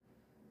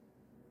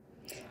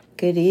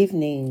Good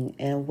evening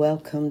and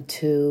welcome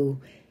to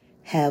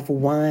Have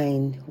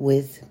Wine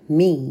with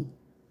Me,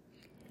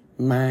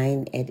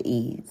 Mind at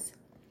Ease.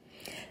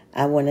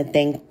 I want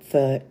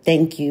to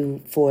thank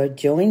you for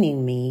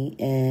joining me,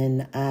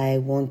 and I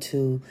want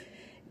to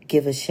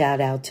give a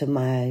shout out to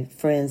my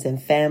friends and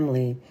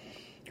family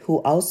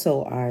who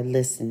also are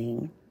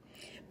listening.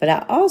 But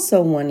I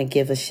also want to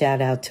give a shout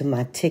out to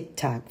my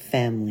TikTok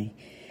family.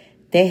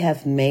 They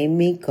have made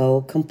me go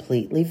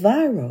completely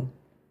viral.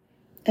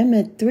 I'm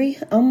at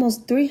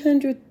almost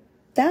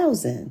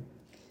 300,000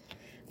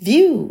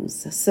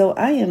 views. So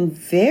I am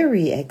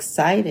very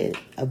excited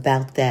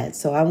about that.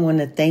 So I want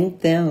to thank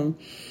them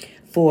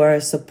for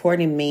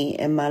supporting me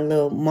in my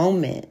little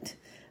moment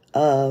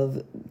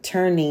of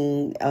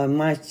turning,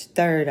 March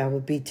 3rd, I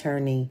would be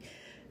turning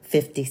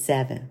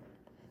 57.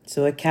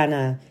 So it kind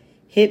of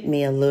hit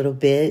me a little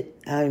bit.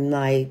 I'm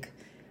like,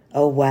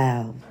 oh,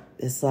 wow.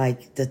 It's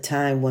like the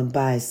time went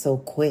by so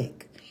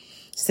quick.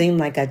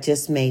 Seemed like I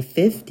just made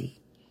 50.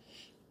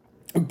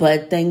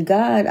 But thank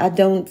God I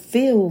don't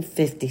feel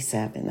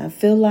 57. I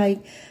feel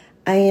like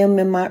I am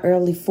in my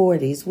early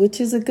 40s,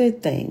 which is a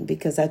good thing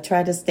because I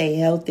try to stay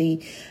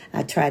healthy.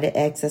 I try to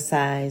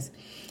exercise.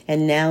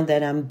 And now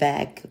that I'm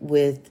back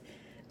with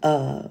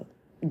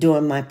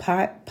doing my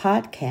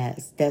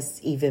podcast, that's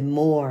even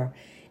more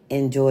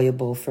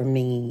enjoyable for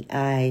me.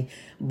 I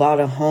bought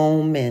a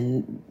home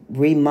and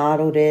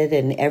remodeled it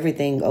and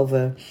everything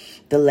over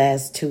the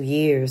last 2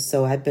 years.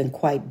 So I've been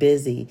quite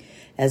busy,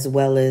 as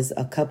well as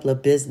a couple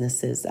of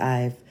businesses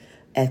I've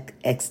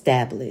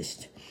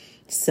established.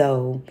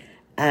 So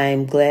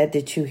I'm glad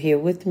that you're here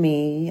with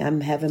me. I'm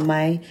having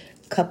my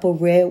cup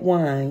of red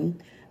wine,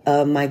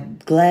 my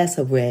glass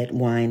of red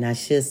wine, I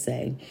should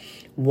say,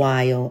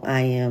 while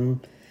I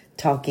am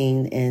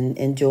talking and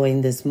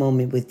enjoying this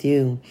moment with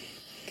you.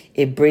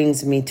 It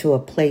brings me to a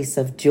place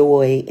of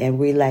joy and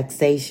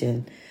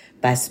relaxation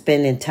by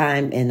spending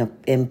time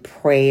in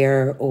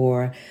prayer,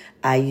 or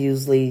I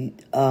usually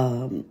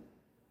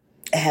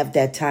have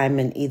that time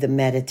in either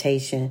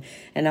meditation.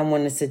 And I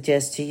want to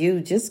suggest to you,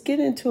 just get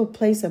into a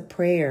place of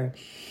prayer,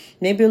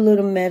 maybe a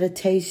little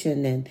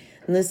meditation and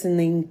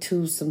listening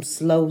to some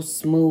slow,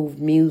 smooth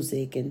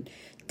music and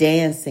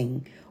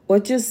dancing, or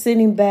just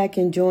sitting back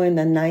enjoying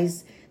a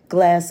nice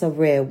glass of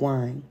red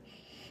wine.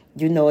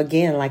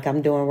 Again, like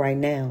I'm doing right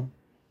now.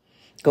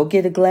 Go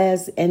get a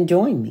glass and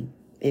join me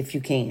if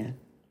you can,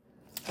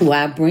 while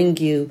I bring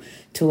you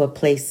to a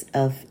place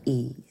of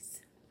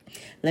ease.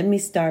 Let me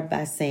start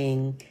by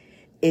saying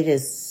it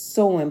is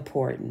so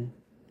important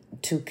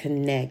to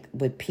connect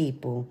with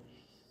people.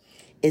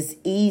 It's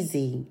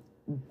easy,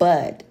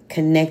 but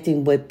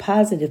connecting with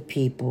positive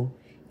people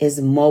is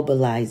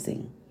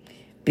mobilizing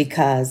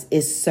because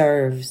it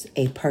serves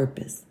a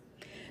purpose.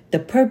 The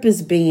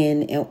purpose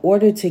being, in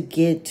order to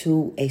get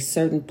to a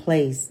certain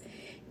place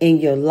in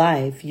your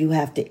life, you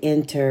have to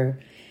enter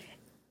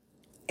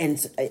and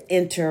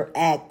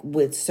interact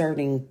with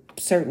certain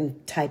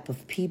type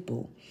of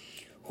people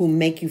who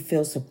make you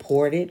feel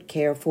supported,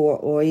 cared for,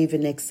 or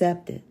even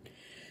accepted.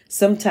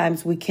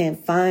 Sometimes we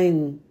can't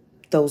find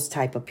those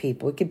type of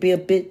people. It can be a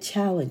bit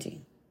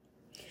challenging.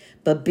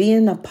 But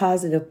being a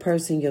positive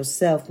person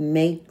yourself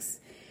makes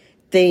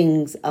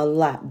things a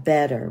lot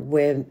better,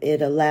 where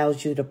it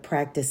allows you to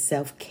practice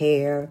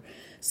self-care,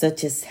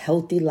 such as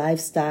healthy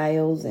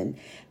lifestyles and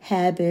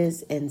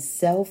habits, and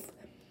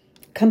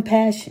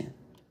self-compassion.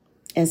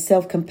 And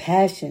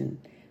self-compassion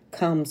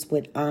comes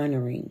with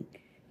honoring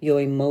your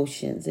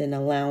emotions and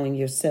allowing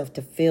yourself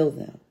to feel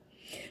them,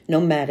 no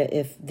matter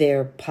if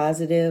they're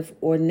positive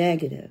or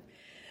negative.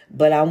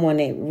 But I want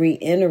to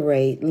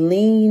reiterate,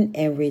 lean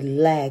and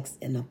relax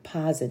in a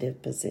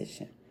positive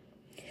position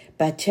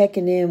by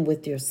checking in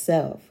with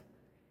yourself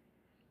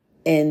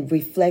and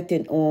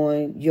reflecting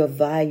on your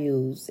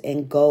values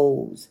and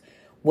goals,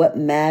 what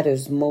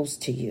matters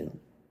most to you.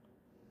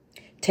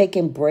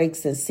 Taking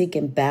breaks and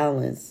seeking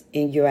balance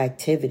in your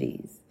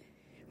activities,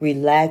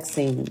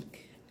 relaxing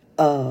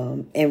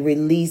and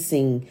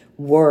releasing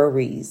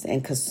worries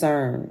and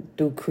concern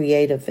through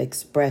creative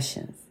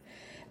expressions.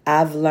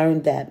 I've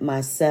learned that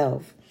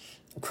myself.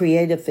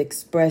 Creative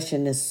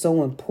expression is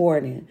so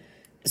important.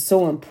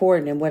 So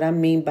important. And what I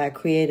mean by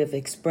creative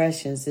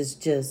expressions is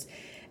just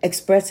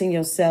expressing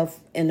yourself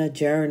in a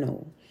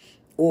journal,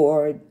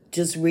 or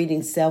just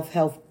reading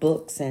self-help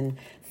books and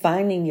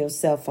finding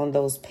yourself on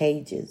those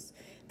pages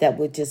that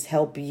would just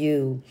help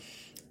you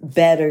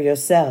better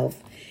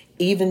yourself.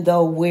 Even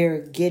though we're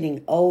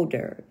getting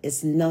older,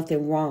 it's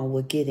nothing wrong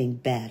with getting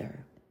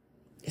better.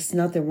 It's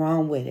nothing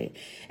wrong with it.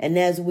 And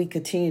as we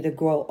continue to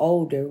grow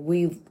older,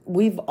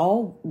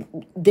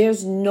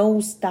 there's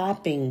no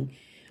stopping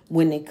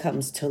when it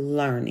comes to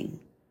learning.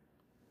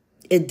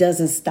 It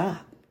doesn't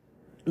stop.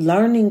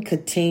 Learning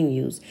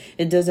continues.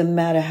 It doesn't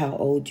matter how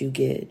old you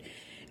get.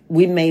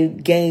 We may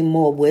gain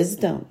more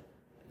wisdom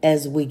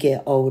as we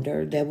get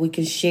older that we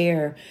can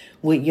share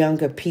with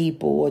younger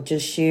people, or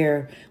just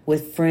share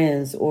with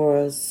friends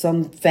or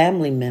some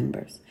family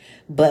members.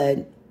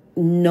 But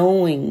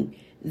knowing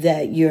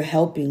that you're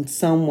helping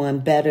someone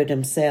better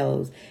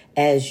themselves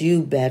as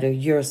you better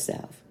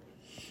yourself,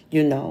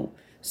 you know.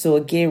 So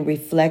again,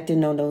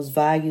 reflecting on those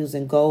values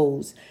and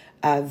goals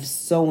are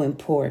so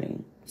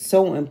important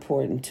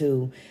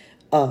to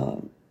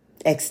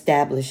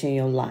establish in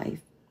your life,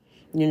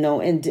 you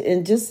know,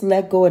 and just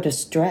let go of the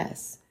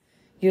stress.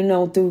 You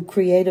know, through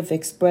creative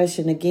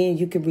expression, again,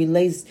 you can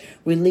release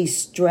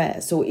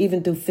stress, or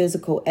even through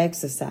physical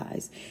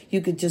exercise.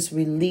 You could just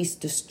release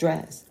the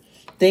stress.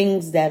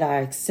 Things that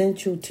are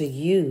essential to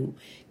you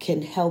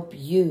can help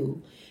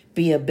you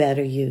be a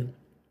better you.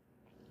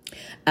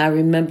 I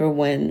remember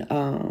when,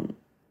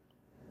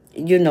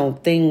 you know,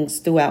 things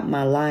throughout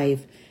my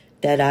life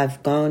that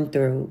I've gone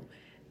through,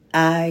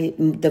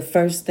 the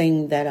first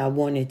thing that I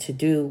wanted to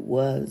do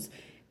was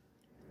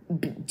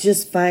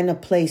just find a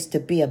place to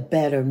be a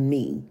better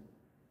me.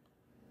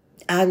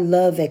 I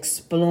love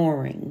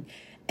exploring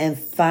and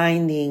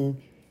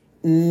finding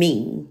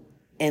me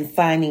and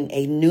finding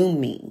a new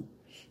me.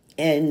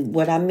 And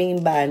what I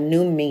mean by a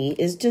new me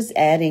is just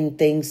adding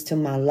things to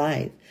my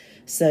life,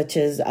 such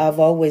as I've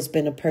always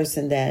been a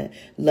person that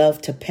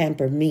loved to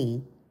pamper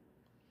me.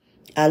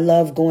 I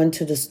love going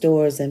to the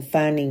stores and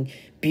finding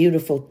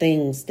beautiful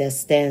things that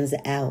stands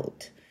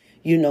out,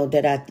 you know,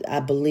 that I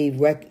believe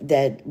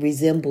that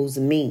resembles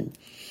me.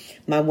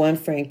 My one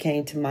friend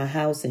came to my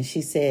house and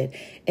she said,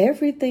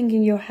 everything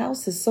in your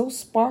house is so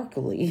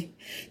sparkly,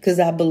 because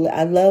I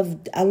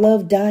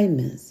love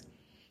diamonds.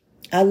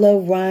 I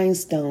love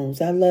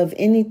rhinestones. I love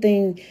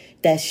anything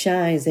that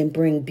shines and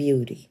bring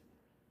beauty,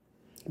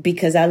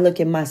 because I look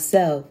at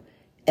myself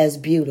as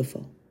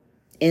beautiful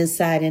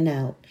inside and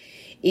out.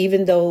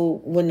 Even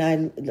though when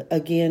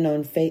again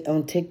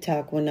on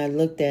TikTok, when I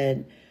looked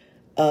at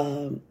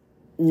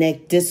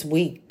this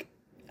week,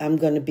 I'm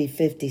going to be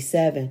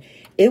 57.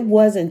 It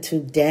wasn't to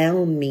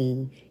down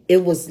me.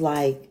 It was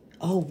like,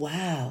 oh,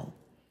 wow,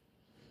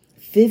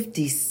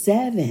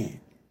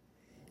 57.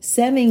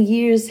 7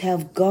 years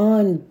have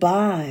gone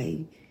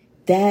by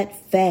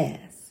that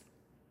fast.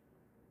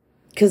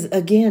 Because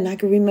again, I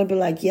can remember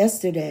like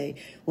yesterday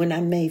when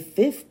I made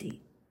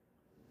 50.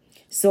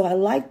 So I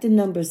like the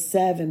number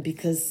 7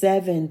 because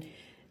 7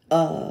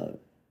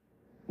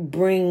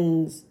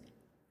 brings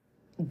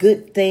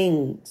good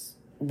things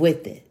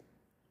with it.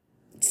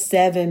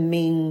 7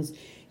 means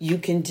you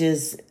can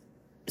just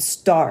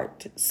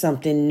start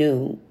something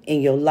new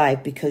in your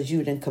life because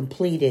you done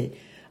completed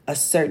a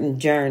certain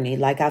journey.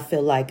 Like I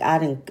feel like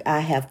I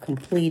have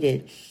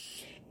completed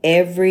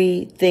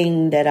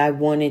everything that I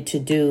wanted to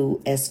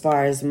do as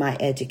far as my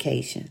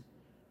education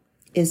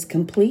is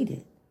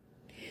completed.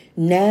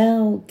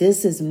 Now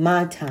this is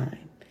my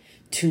time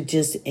to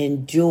just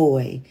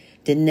enjoy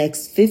the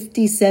next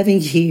 57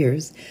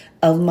 years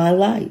of my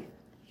life.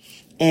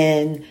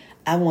 And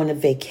I want to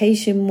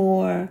vacation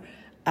more.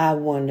 I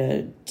want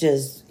to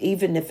just,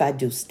 even if I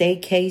do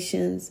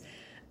staycations,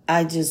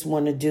 I just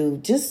want to do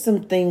just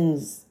some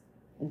things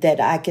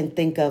that I can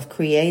think of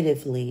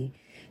creatively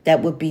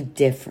that would be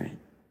different.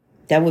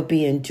 That would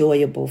be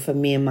enjoyable for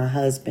me and my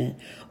husband,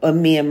 or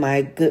me and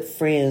my good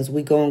friends.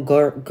 We go on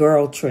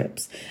girl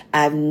trips.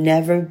 I've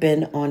never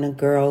been on a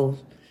girl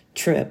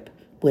trip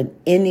with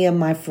any of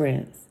my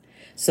friends.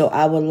 So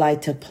I would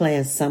like to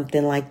plan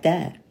something like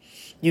that.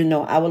 You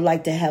know, I would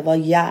like to have a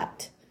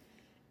yacht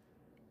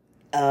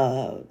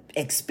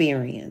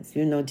experience,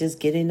 you know, just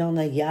getting on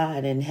a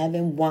yacht and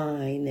having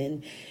wine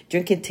and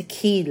drinking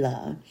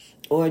tequila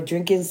or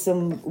drinking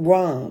some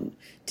rum,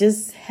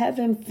 just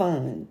having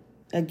fun.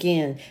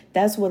 Again,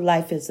 that's what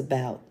life is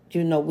about.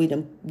 You know, we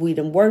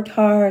done worked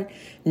hard.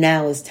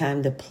 Now it's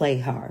time to play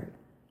hard.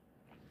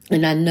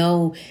 And I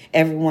know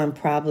everyone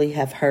probably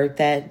have heard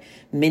that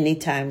many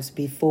times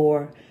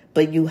before,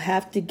 but you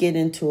have to get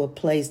into a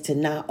place to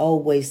not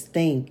always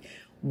think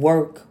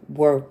work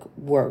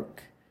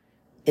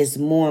is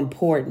more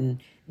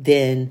important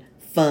than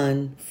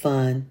fun,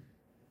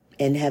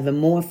 and having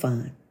more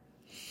fun.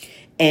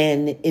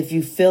 And if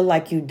you feel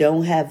like you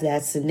don't have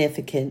that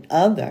significant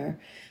other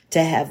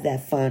to have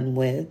that fun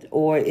with,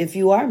 or if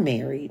you are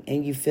married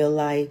and you feel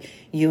like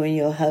you and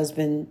your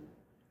husband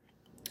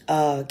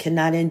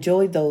cannot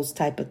enjoy those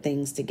type of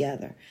things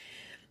together,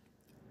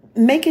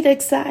 make it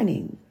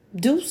exciting.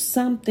 Do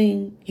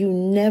something you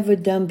never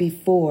done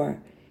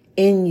before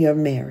in your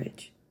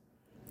marriage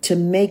to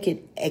make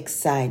it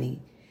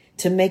exciting,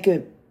 to make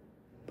it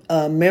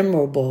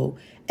memorable,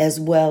 as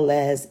well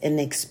as an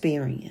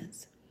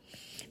experience.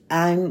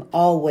 I'm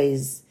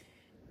always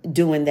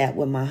doing that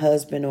with my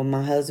husband, or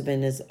my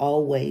husband is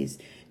always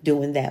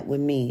doing that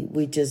with me.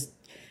 We just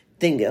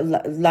think a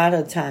lot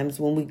of times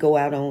when we go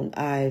out on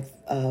our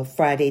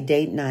Friday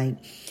date night,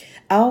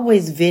 I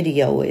always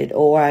video it,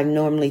 or I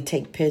normally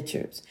take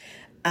pictures.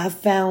 I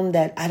found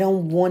that I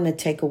don't want to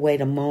take away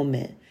the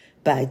moment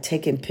by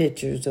taking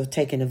pictures or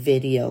taking a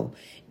video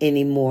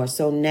anymore.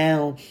 So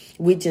now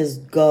we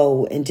just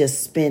go and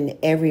just spend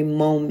every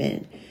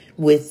moment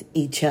with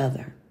each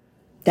other.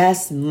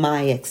 That's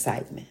my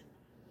excitement.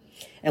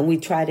 And we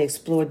try to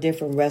explore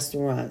different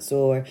restaurants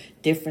or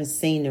different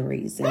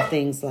sceneries and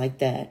things like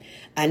that.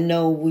 I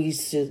know we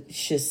should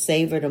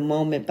savor the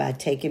moment by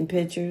taking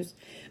pictures.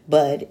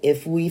 But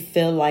if we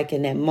feel like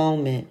in that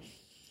moment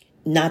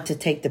not to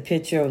take the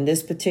picture on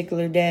this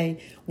particular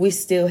day, we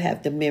still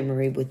have the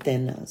memory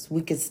within us.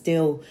 We could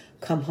still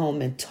come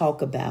home and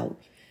talk about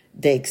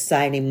the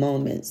exciting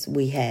moments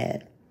we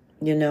had,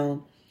 you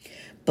know.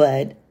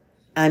 But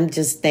I'm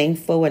just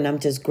thankful and I'm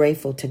just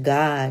grateful to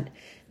God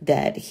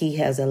that he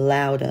has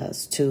allowed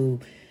us to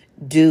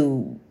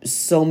do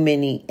so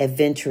many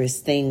adventurous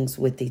things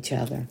with each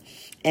other.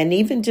 And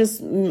even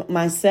just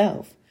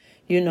myself,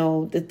 you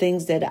know, the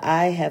things that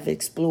I have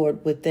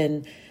explored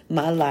within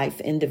my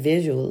life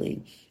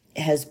individually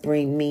has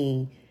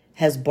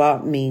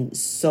brought me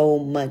so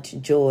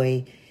much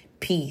joy,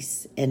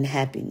 peace, and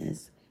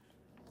happiness.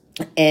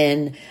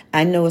 And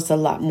I know it's a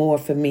lot more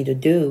for me to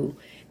do,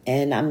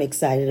 and I'm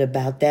excited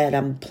about that.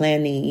 I'm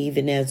planning,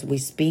 even as we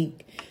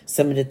speak,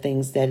 some of the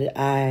things that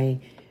I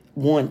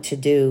want to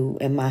do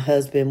and my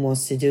husband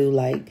wants to do.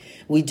 Like,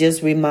 we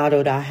just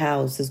remodeled our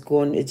house.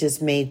 It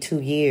just made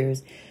 2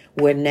 years,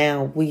 where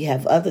now we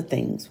have other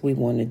things we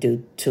want to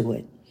do to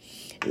it.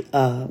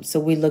 So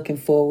we're looking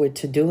forward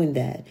to doing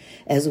that,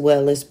 as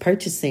well as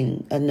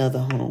purchasing another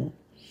home.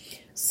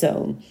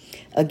 So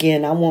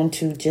again, I want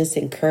to just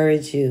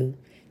encourage you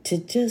to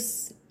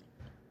just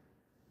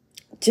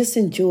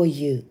enjoy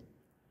you.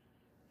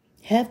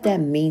 Have that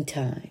me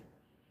time.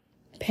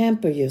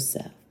 Pamper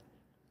yourself.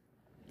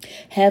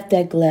 Have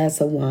that glass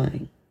of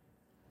wine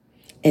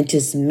and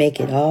just make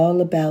it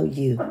all about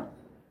you.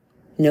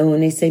 You know,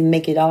 when they say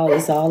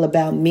it's all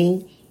about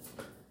me,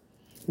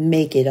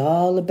 make it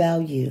all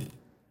about you.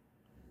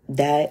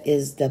 That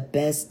is the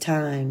best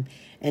time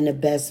and the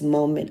best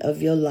moment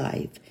of your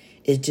life,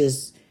 is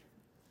just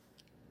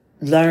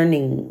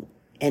learning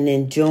and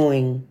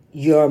enjoying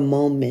your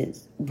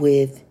moments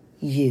with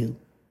you.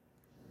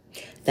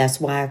 That's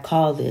why I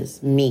call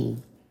this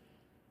me.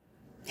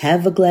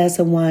 Have a glass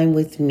of wine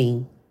with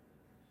me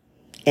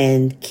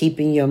and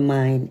keeping your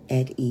mind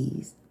at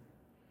ease.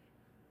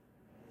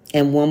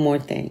 And one more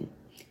thing.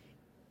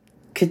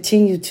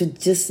 Continue to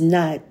just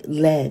not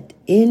let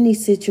any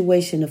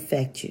situation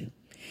affect you.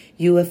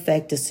 You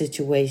affect the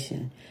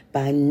situation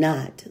by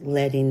not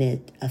letting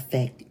it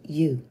affect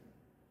you.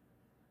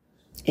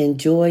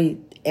 Enjoy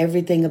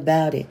everything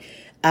about it.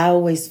 I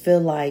always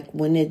feel like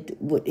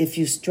if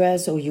you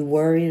stress or you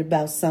worry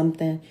about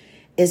something,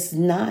 it's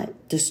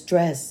not the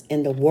stress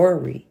and the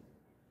worry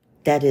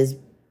that is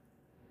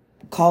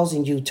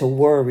causing you to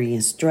worry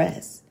and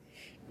stress.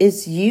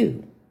 It's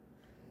you,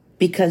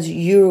 because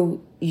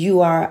you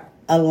are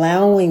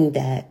allowing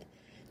that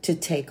to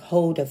take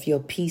hold of your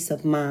peace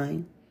of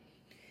mind.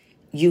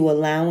 You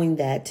allowing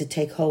that to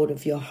take hold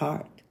of your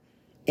heart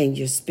and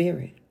your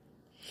spirit.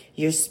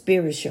 Your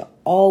spirit should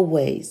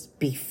always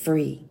be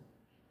free.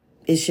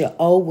 It should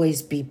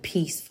always be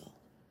peaceful.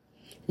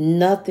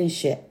 Nothing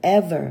should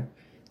ever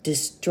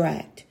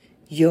distract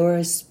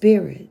your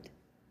spirit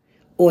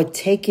or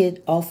take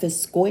it off its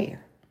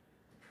square.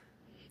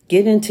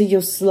 Get into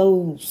your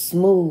slow,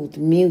 smooth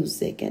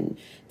music and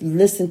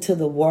listen to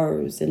the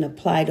words and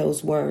apply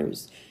those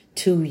words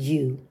to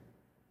you.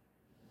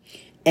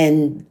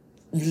 And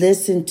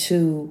listen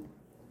to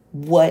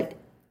what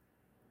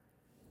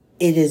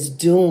it is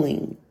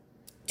doing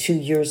to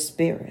your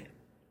spirit.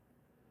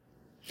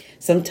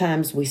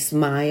 Sometimes we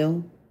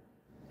smile.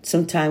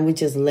 Sometimes we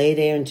just lay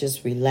there and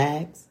just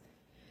relax.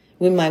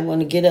 We might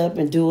want to get up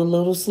and do a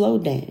little slow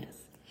dance.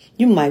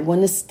 You might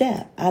want to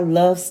step. I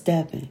love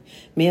stepping.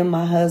 Me and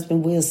my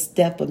husband, we'll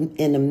step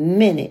in a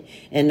minute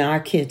in our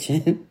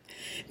kitchen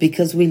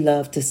because we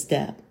love to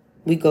step.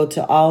 We go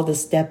to all the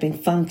stepping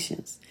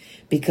functions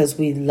because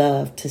we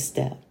love to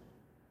step.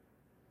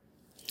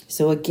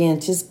 So again,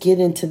 just get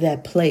into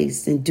that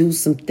place and do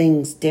some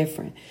things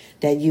different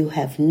that you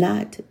have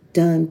not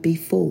done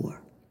before.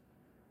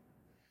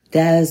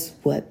 That is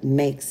what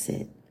makes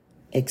it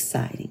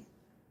exciting.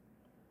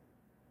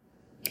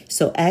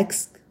 So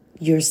ask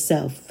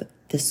yourself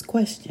this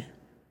question.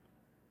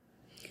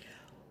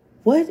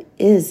 What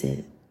is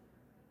it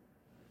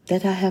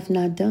that I have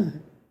not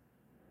done?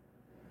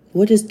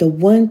 What is the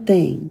one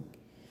thing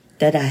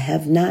that I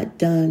have not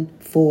done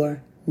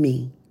for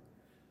me?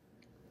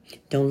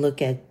 Don't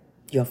look at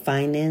your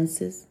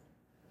finances.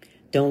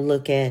 Don't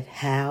look at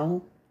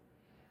how.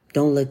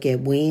 Don't look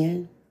at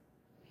when.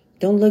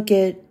 Don't look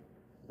at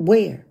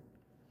where.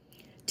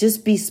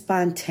 Just be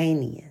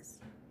spontaneous.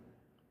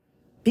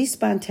 Be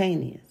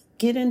spontaneous.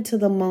 Get into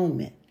the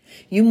moment.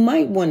 You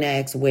might want to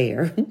ask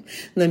where.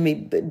 Let me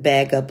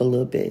back up a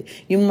little bit.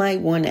 You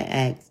might want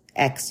to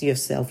ask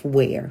yourself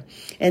where.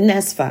 And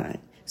that's fine.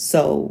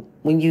 So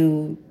when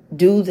you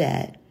do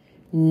that,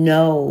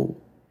 know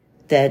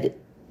that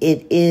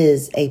it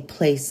is a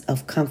place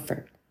of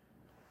comfort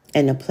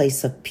and a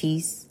place of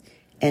peace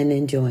and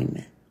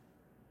enjoyment.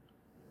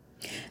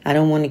 I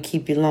don't want to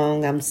keep you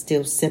long. I'm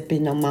still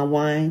sipping on my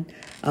wine.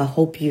 I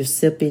hope you're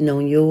sipping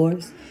on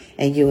yours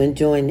and you're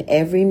enjoying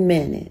every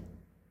minute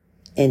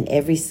and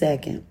every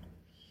second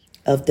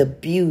of the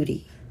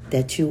beauty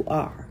that you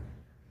are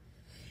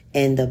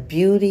and the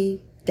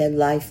beauty that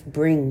life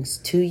brings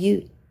to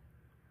you,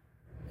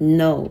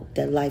 know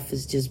that life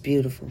is just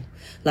beautiful.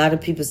 A lot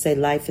of people say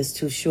life is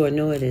too short.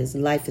 No, it is.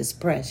 Life is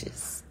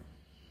precious.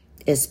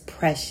 It's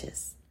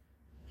precious.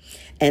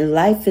 And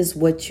life is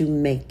what you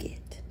make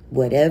it.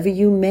 Whatever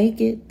you make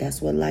it,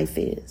 that's what life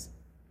is.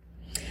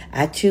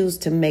 I choose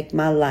to make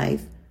my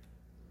life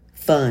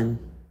fun.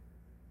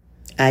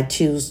 I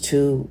choose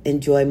to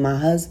enjoy my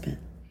husband.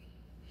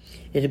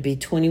 It'll be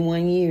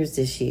 21 years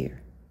this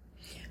year.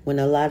 When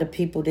a lot of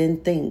people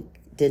did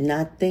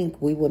not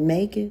think we would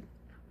make it,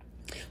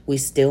 we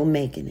still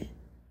making it.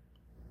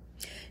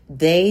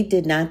 They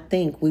did not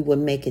think we would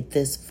make it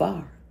this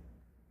far.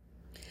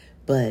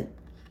 But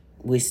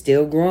we're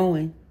still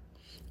growing,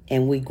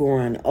 and we're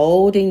growing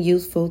old and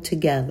youthful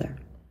together.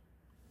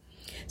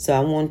 So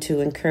I want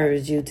to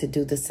encourage you to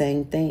do the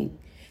same thing.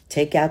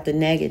 Take out the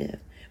negative,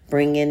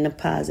 bring in the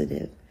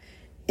positive.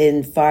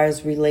 In far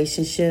as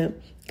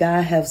relationship,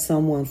 God have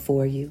someone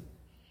for you.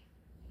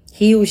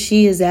 He or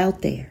she is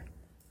out there.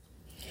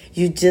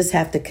 You just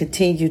have to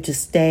continue to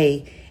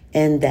stay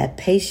in that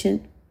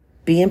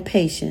being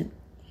patient,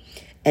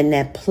 and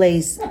that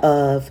place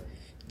of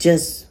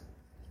just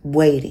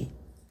waiting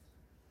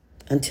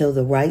until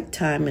the right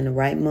time and the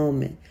right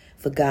moment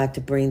for God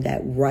to bring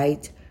that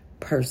right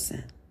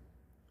person.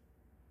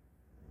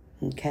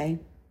 Okay?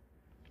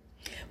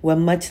 Well,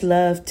 much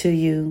love to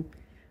you,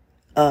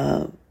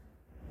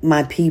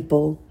 my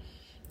people.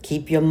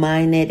 Keep your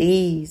mind at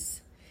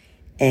ease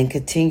and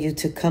continue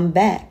to come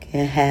back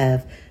and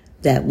have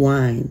that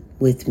wine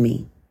with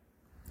me.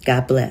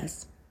 God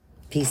bless.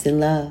 Peace and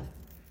love.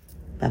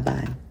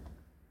 Bye-bye.